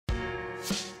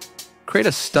Create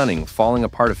a stunning falling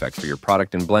apart effect for your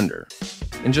product in Blender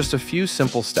in just a few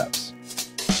simple steps.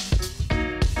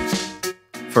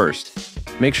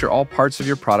 First, make sure all parts of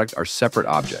your product are separate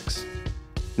objects.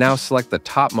 Now select the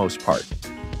topmost part.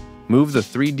 Move the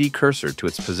 3D cursor to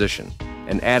its position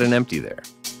and add an empty there.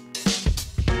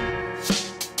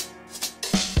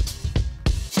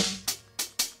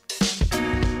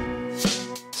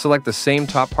 Select the same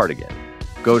top part again.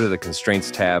 Go to the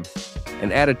Constraints tab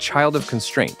and add a child of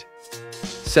constraint.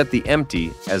 Set the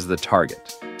empty as the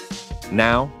target.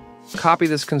 Now, copy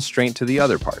this constraint to the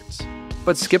other parts,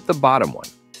 but skip the bottom one.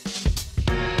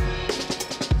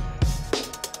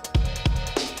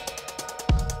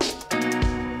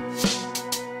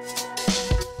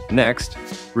 Next,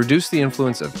 reduce the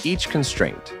influence of each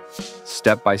constraint,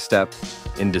 step by step,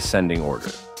 in descending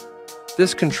order.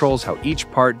 This controls how each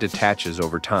part detaches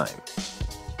over time.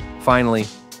 Finally,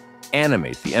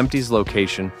 animate the empty's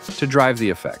location to drive the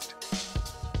effect.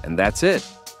 And that's it.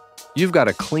 You've got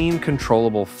a clean,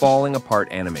 controllable falling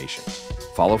apart animation.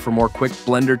 Follow for more quick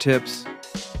Blender tips,